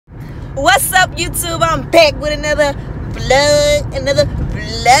What's up, YouTube? I'm back with another vlog.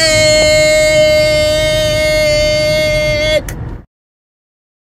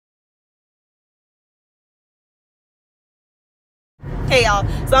 Hey y'all,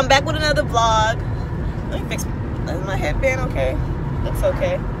 so I'm back with another vlog. Let me fix my headband. Okay, looks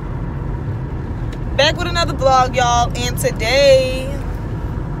okay. Back with another vlog, y'all, and today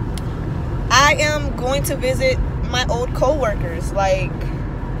I am going to visit my old co-workers. Like,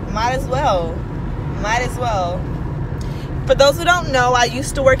 might as well. For those who don't know, I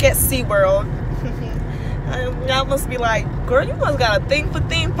used to work at SeaWorld. Y'all must be like, girl, you must got a thing for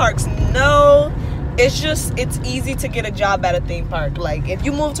theme parks. No, it's easy to get a job at a theme park. Like, if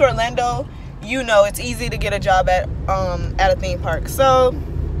you move to Orlando, you know it's easy to get a job at a theme park. So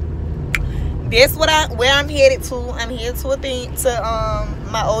this where I'm headed to. I'm headed to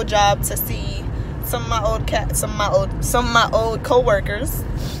my old job to see some of my old co-workers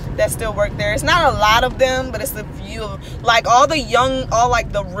that still work there. It's not a lot of them, but it's a few of, like, all the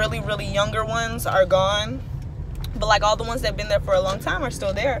really younger ones are gone, but like all the ones that have been there for a long time are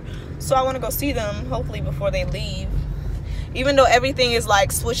still there. So I want to go see them hopefully before they leave, even though everything is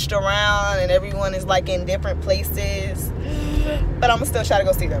like switched around and everyone is like in different places, but I'm gonna still try to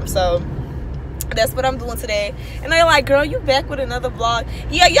go see them. So that's what I'm doing today. And they're like, girl, you back with another vlog?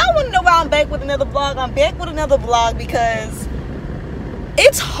 Yeah, y'all want to know why I'm back with another vlog? I'm back with another vlog because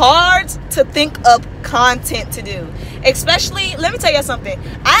it's hard to think of content to do. Especially, let me tell you something.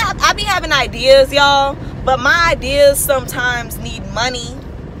 I be having ideas, y'all, but my ideas sometimes need money.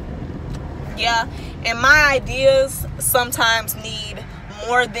 Yeah, and my ideas sometimes need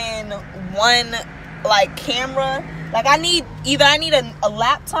more than one, like, camera. Like, I need a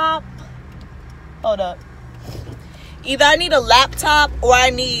laptop. Hold up. Either I need a laptop or I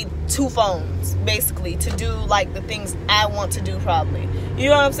need two phones, basically, to do like the things I want to do, probably. You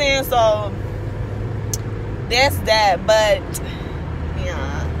know what I'm saying? So that's that. But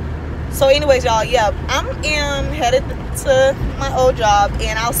yeah. So anyways, y'all, yeah, I am headed to my old job,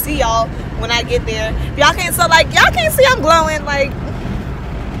 and I'll see y'all when I get there. Y'all can't see I'm glowing. Like,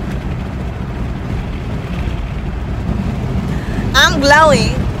 I'm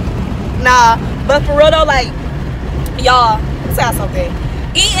glowing. Nah, but for real though, like, y'all, let's say something.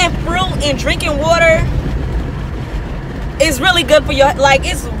 Eating fruit and drinking water is really good for your, like,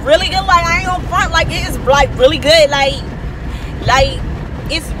 it's really good. Like, I ain't gonna front, like, it is like really good. Like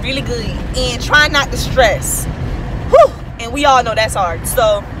it's really good. And try not to stress. Whew. And we all know that's hard.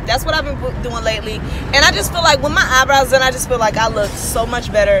 So that's what I've been doing lately. And I just feel like when my eyebrows done, I just feel like I look so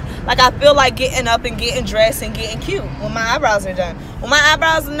much better. Like, I feel like getting up and getting dressed and getting cute when my eyebrows are done. When my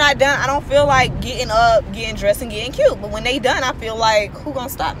eyebrows are not done, I don't feel like getting up, getting dressed, and getting cute. But when they done, I feel like, who gonna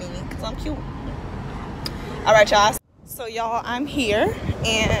stop me? Because I'm cute. All right, y'all. So, y'all, I'm here.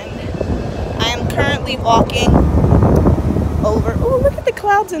 And I am currently walking over. Oh, look at the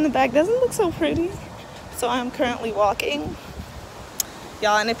clouds in the back. Doesn't it look so pretty? So I'm currently walking,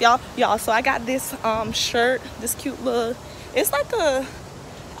 y'all, and if y'all, so I got this shirt, this cute little, it's like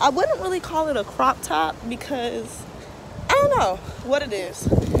I wouldn't really call it a crop top because I don't know what it is.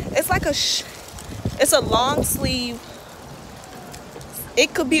 It's like it's a long sleeve.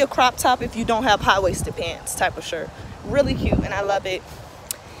 It could be a crop top if you don't have high-waisted pants type of shirt. Really cute, and I love it.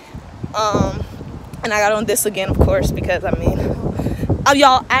 And I got on this again, of course, because I mean,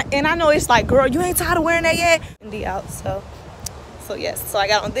 y'all, and I know it's like, girl, you ain't tired of wearing that yet. Windy out, so yes. So I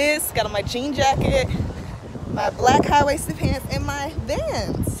got on this, got on my jean jacket, my black high-waisted pants, and my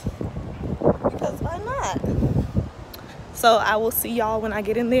Vans, because why not? So I will see y'all when I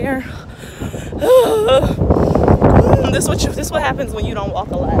get in there. This what happens when you don't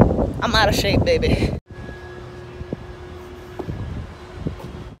walk a lot. I'm out of shape, baby.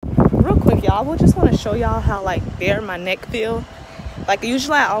 Real quick, y'all, I just want to show y'all how, like, bare my neck feel. Like,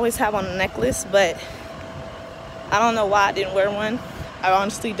 usually I always have on a necklace, but I don't know why I didn't wear one. I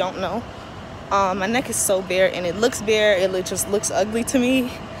honestly don't know. My neck is so bare, and it looks bare. It just looks ugly to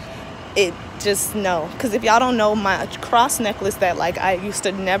me. It just, no. Because if y'all don't know, my cross necklace that, like, I used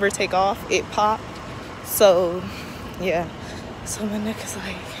to never take off, it popped. So, yeah. So my neck is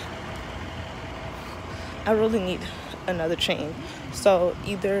like, I really need another chain. So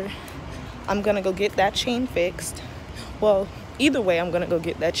either I'm going to go get that chain fixed. Well, either way, I'm gonna go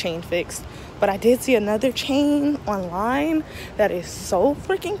get that chain fixed. But I did see another chain online that is so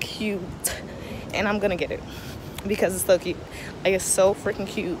freaking cute, and I'm gonna get it because it's so cute. Like, it's so freaking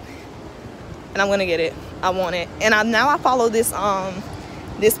cute, and I'm gonna get it. I want it. And now I follow this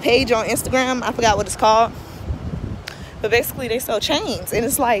this page on Instagram. I forgot what it's called, but basically they sell chains, and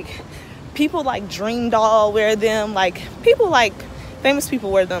it's like people like Dream Doll wear them, like people like famous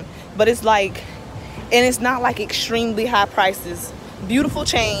people wear them. but it's like, and it's not like extremely high prices. Beautiful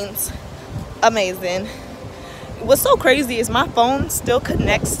chains, amazing. What's so crazy is my phone still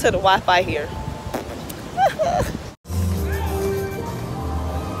connects to the Wi-Fi here.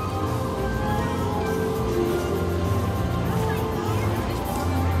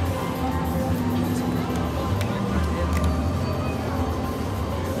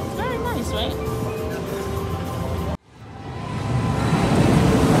 Very nice, right?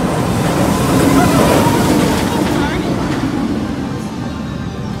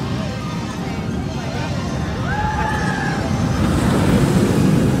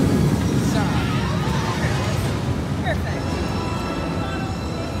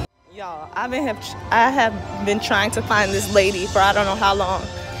 I have been trying to find this lady for I don't know how long,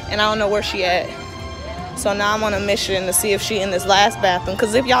 and I don't know where she at. So now I'm on a mission to see if she in this last bathroom,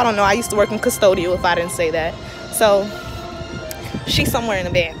 because if y'all don't know, I used to work in custodial, if I didn't say that. So she's somewhere in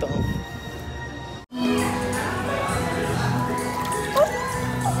the bathroom.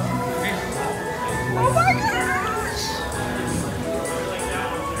 Oh my gosh!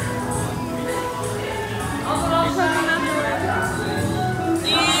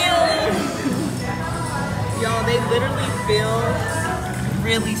 Y'all, they literally feel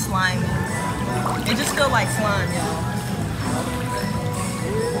really slimy. They just feel like slime, y'all.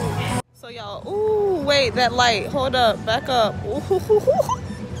 So y'all, ooh, wait, that light. Hold up, back up. Ooh, ooh,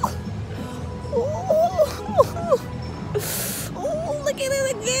 look at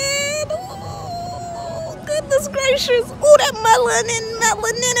it again. Ooh, goodness gracious. Ooh, that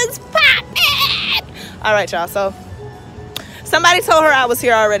melanin is popping. All right, y'all, so somebody told her I was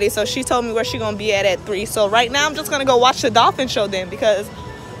here already, so she told me where she gonna be at 3. So right now I'm just gonna go watch the dolphin show then, because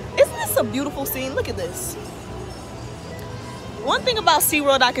isn't this a beautiful scene? Look at this. One thing about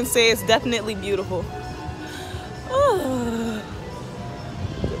SeaWorld I can say is definitely beautiful. Oh,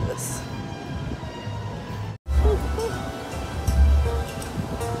 goodness.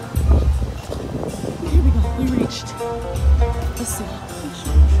 Here we go, we reached. Let's see.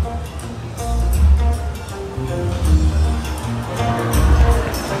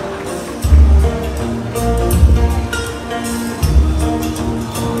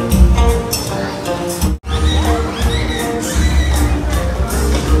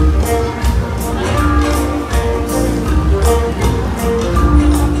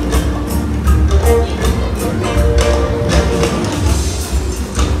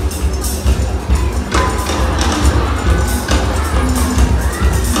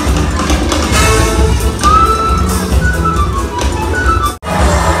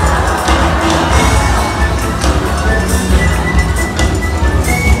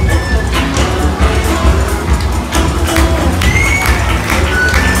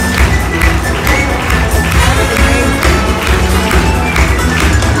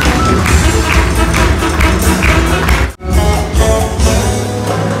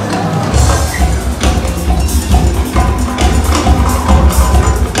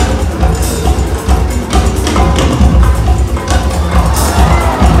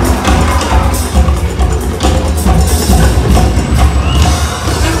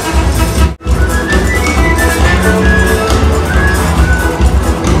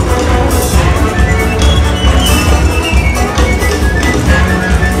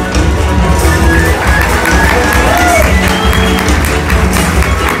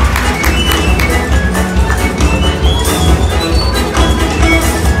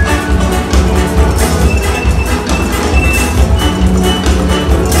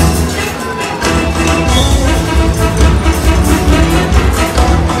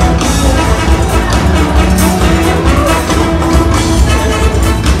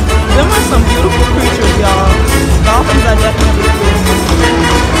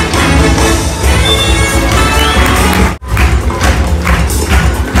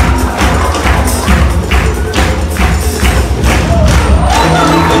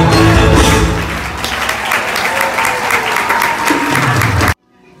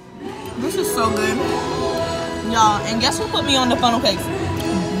 Y'all, and guess who put me on the funnel cakes?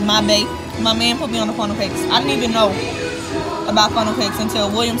 My man put me on the funnel cakes. I didn't even know about funnel cakes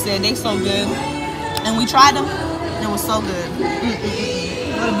until William said they so good, and we tried them and it was so good.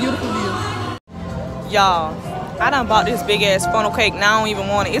 What a beautiful view. Y'all, I done bought this big ass funnel cake. Now I don't even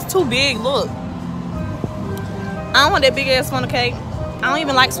want it. It's too big. Look, I don't want that big ass funnel cake. I don't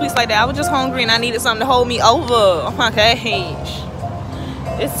even like sweets like that. I was just hungry and I needed something to hold me over. Oh my gosh,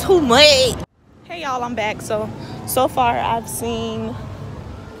 it's too much. Hey y'all, I'm back. So far I've seen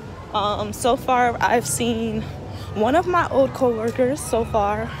one of my old co-workers so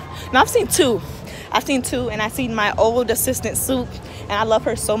far. No, I've seen two, and I've seen my old assistant Soup, and I love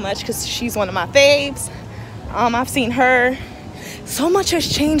her so much because she's one of my faves. I've seen her. So much has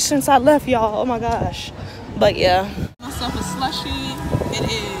changed since I left, y'all. Oh my gosh. But yeah. Myself a slushie.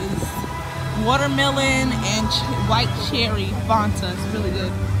 It is watermelon and white cherry Fanta. It's really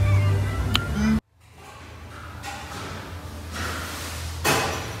good.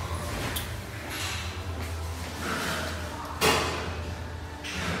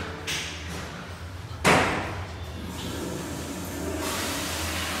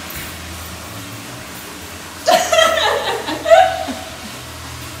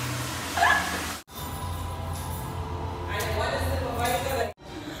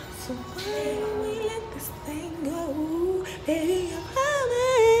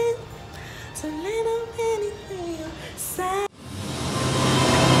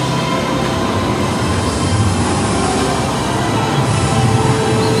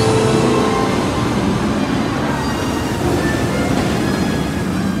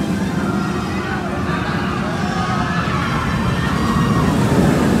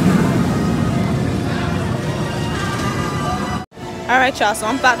 Alright, y'all, so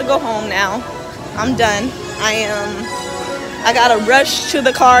I'm about to go home now. I'm done. I gotta rush to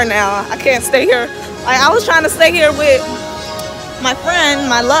the car now. I can't stay here. I was trying to stay here with my friend,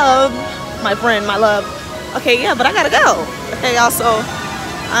 my love. Okay, yeah, but I gotta go. Okay, y'all, so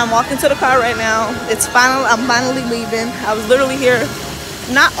I'm walking to the car right now. I'm finally leaving. I was literally here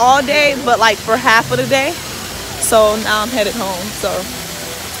not all day, but like for half of the day. So now I'm headed home. So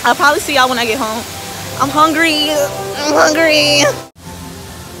I'll probably see y'all when I get home. I'm hungry. I'm hungry.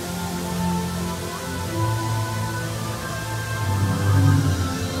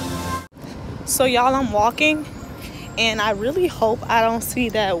 So y'all, I'm walking and I really hope I don't see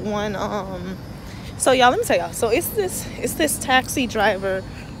that one so y'all, let me tell y'all. So it's this taxi driver,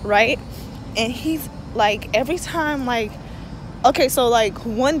 right? And he's like, every time, like, okay, so like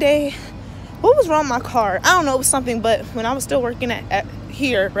one day, what was wrong with my car? I don't know, it was something, but when I was still working at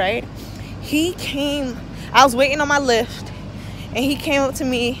here, right? He came, I was waiting on my lift, and he came up to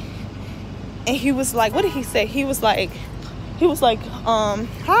me, and he was like, what did he say? He was like, hi. He was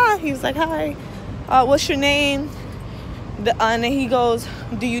like, hi, what's your name? And then he goes,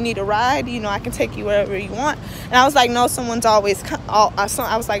 do you need a ride? You know, I can take you wherever you want. And I was like, no, someone's always, I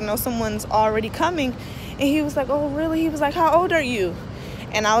was like, no, someone's already coming. And he was like, oh, really? He was like, how old are you?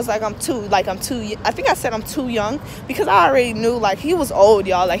 And I was like, I think I said I'm too young, because I already knew, like, he was old,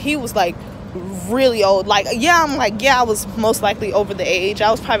 y'all. Like, he was, like, really old. Like, yeah, I'm like, yeah, I was most likely over the age. I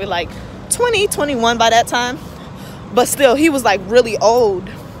was probably, like, 20, 21 by that time. But still, he was, like, really old.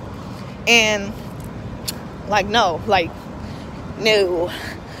 And, like, no. I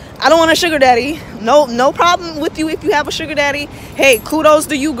don't want a sugar daddy. No problem with you if you have a sugar daddy. Hey, kudos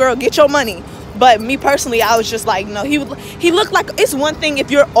to you, girl. Get your money. But me personally, I was just like, no. He looked like, it's one thing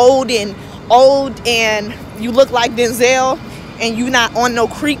if you're old and you look like Denzel and you not on no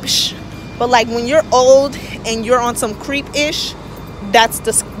creep-ish. But like when you're old and you're on some creep-ish, that's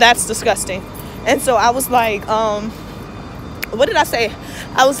disgusting. And so I was like, what did I say?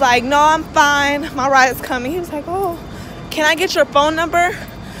 I was like, no, I'm fine. My ride is coming. He was like, oh, can I get your phone number?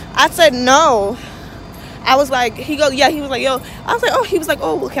 I said, no. I was like, he goes, yeah. He was like, yo. I was like, oh. He was like,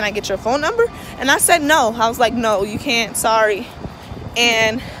 oh, well, can I get your phone number? And I said, no. I was like, no, you can't. Sorry.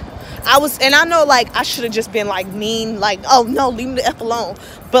 And I know, like, I should have just been like mean, like, oh no, leave me the F alone.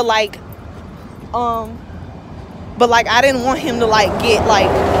 But like, I didn't want him to like get like,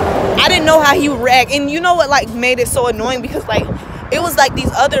 I didn't know how he would react. And you know what like made it so annoying? Because like it was like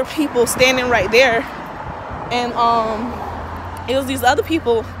these other people standing right there, and it was these other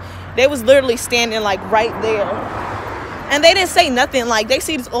people. They was literally standing like right there, and they didn't say nothing. Like they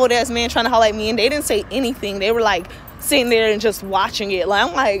see this old ass man trying to holler at me, and they didn't say anything. They were like sitting there and just watching it. Like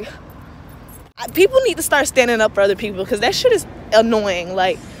I'm like, people need to start standing up for other people, because that shit is annoying.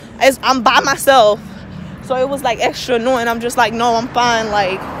 Like I'm by myself, so it was like extra annoying. I'm just like, no, I'm fine.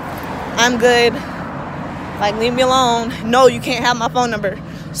 Like I'm good. Like leave me alone. No, you can't have my phone number.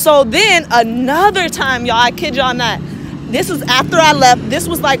 So then another time, y'all, I kid y'all not. This was after I left. This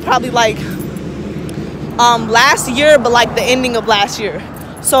was like probably like last year, but like the ending of last year.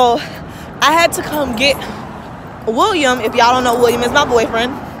 So I had to come get William. If y'all don't know, William is my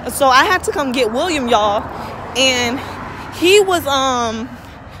boyfriend. So I had to come get William, y'all. And he was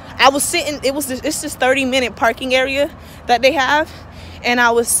I was sitting, it's this 30-minute parking area that they have. And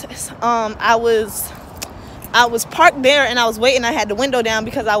I was parked there, and I was waiting. I had the window down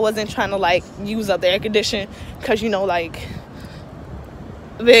because I wasn't trying to like use up the air conditioner, because you know, like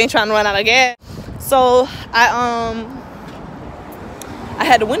they ain't trying to run out of gas. So I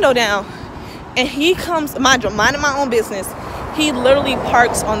had the window down, and he comes, minding my own business. He literally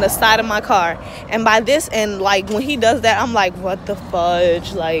parks on the side of my car. And by this, and like when he does that, I'm like, what the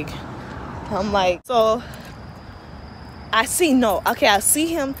fudge? Like, I'm like, so I see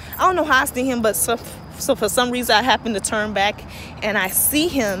him. I don't know how I see him, but so for some reason I happen to turn back and I see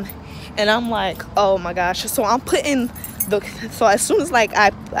him, and I'm like, oh my gosh. So I'm putting so as soon as like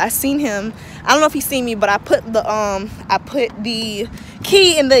I seen him, I don't know if he seen me, but I put the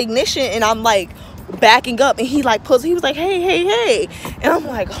key in the ignition, and I'm like backing up, and he like pulls. He was like, hey, and I'm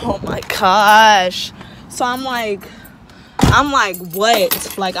like, oh my gosh. So I'm like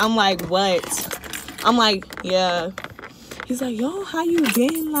what? Like I'm like what? I'm like, yeah. He's like, yo, how you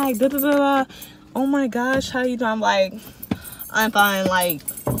been? Like da da da. Oh my gosh, how you doing? I'm like, I'm fine. Like,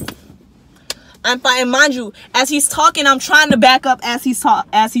 I'm fine. Mind you, as he's talking, I'm trying to back up as he's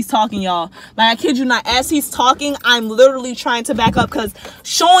talking, y'all. Like, I kid you not, as he's talking, I'm literally trying to back up because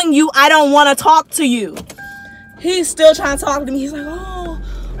showing you I don't want to talk to you. He's still trying to talk to me. He's like, oh,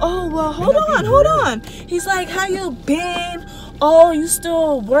 well, hold on. He's like, how you been? Oh, you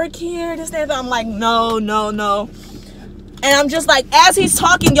still work here? This, that. I'm like, no. And I'm just like, as he's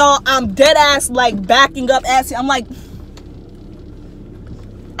talking, y'all, I'm dead ass like backing up as I'm like,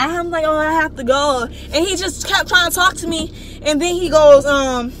 oh, I have to go. And he just kept trying to talk to me. And then he goes,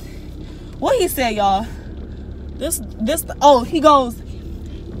 what he said, y'all? He goes,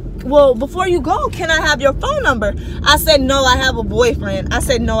 well, before you go, can I have your phone number? I said, no, I have a boyfriend.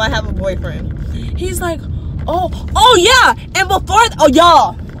 He's like, oh yeah. And before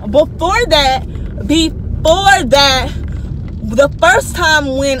that, the first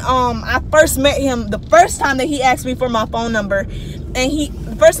time when I first met him, the first time that he asked me for my phone number, and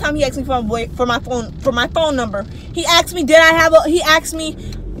the first time he asked me for my phone number, he asked me,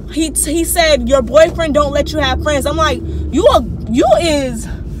 he said, your boyfriend don't let you have friends. I'm like, you is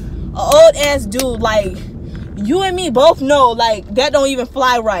a old ass dude. Like, you and me both know, like, that don't even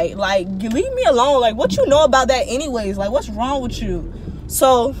fly right. Like, you leave me alone. Like, what you know about that anyways? Like, what's wrong with you?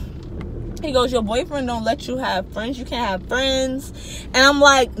 So he goes, your boyfriend don't let you have friends? You can't have friends? And I'm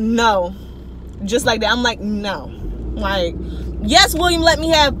like, no. Just like that. I'm like, no. Like, yes, William, let me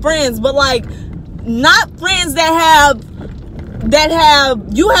have friends, but like, not friends that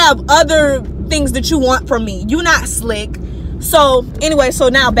you have other things that you want from me. You not slick. So anyway, so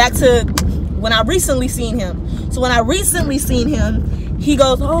now back to when I recently seen him. So when I recently seen him, he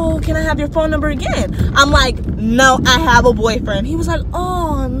goes, oh, can I have your phone number again? I'm like, no, I have a boyfriend. He was like,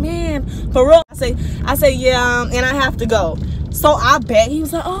 oh man, for real? I say, yeah, and I have to go. So I bet he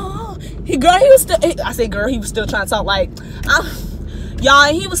was like, he was still trying to talk, like, y'all,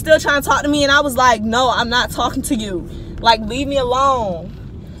 and he was still trying to talk to me, and I was like, no, I'm not talking to you. Like, leave me alone.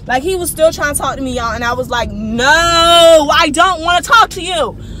 Like, he was still trying to talk to me, y'all, and I was like, no, I don't want to talk to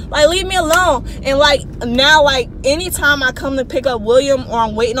you. Like, leave me alone. And like, now, like, anytime I come to pick up William or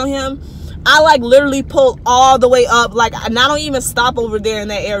I'm waiting on him, I like literally pull all the way up. Like, and I don't even stop over there in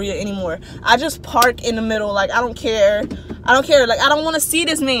that area anymore. I just park in the middle. Like, I don't care. Like, I don't want to see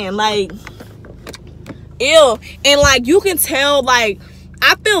this man. Like, ew. And like, you can tell, like,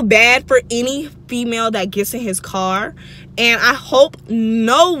 I feel bad for any female that gets in his car. And I hope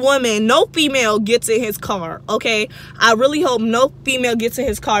no female gets in his car, okay? I really hope no female gets in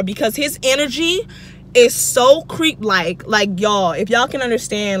his car, because his energy is so creep-like. Like, y'all, if y'all can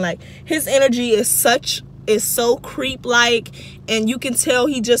understand, like, his energy is so creep-like, and you can tell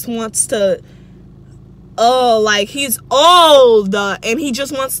he just wants to, like, he's old, and he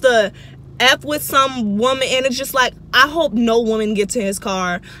just wants to F with some woman, and it's just like, I hope no woman gets in his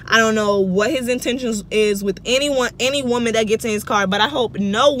car. I don't know what his intentions is with any woman that gets in his car, but I hope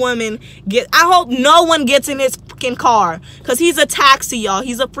no one gets in his freaking car, because he's a taxi, y'all.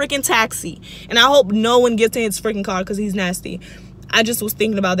 He's a freaking taxi, and I hope no one gets in his freaking car because he's nasty. I just was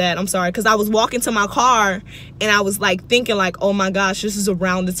thinking about that. I'm sorry, because I was walking to my car and I was like thinking, like, oh my gosh, this is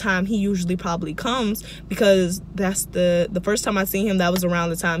around the time he usually probably comes, because that's the first time I seen him, that was around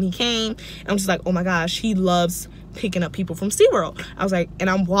the time he came. And I'm just like, oh my gosh, he loves picking up people from SeaWorld. I was like, and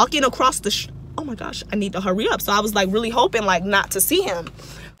I'm walking across oh my gosh, I need to hurry up. So I was like really hoping like not to see him.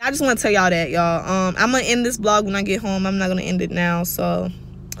 I just want to tell y'all that, y'all. I'm gonna end this vlog when I get home. I'm not gonna end it now, so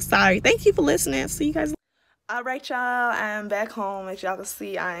sorry. Thank you for listening. See you guys. All right, y'all, I am back home. As y'all can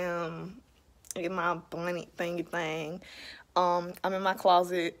see, I am in my bunny thingy thing. I'm in my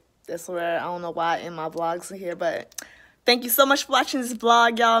closet. That's where, I don't know why in my vlogs in here, but thank you so much for watching this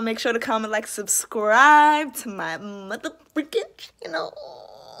vlog, y'all. Make sure to comment, like, subscribe to my mother freaking channel.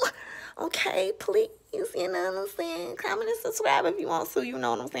 Okay, please, you know what I'm saying? Comment and subscribe if you want to, you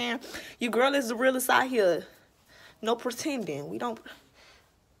know what I'm saying? Your girl is the realest out here. No pretending. We don't...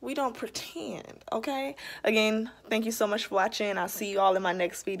 We don't pretend, okay? Again, thank you so much for watching. I'll see you all in my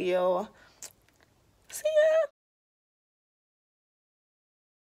next video. See ya.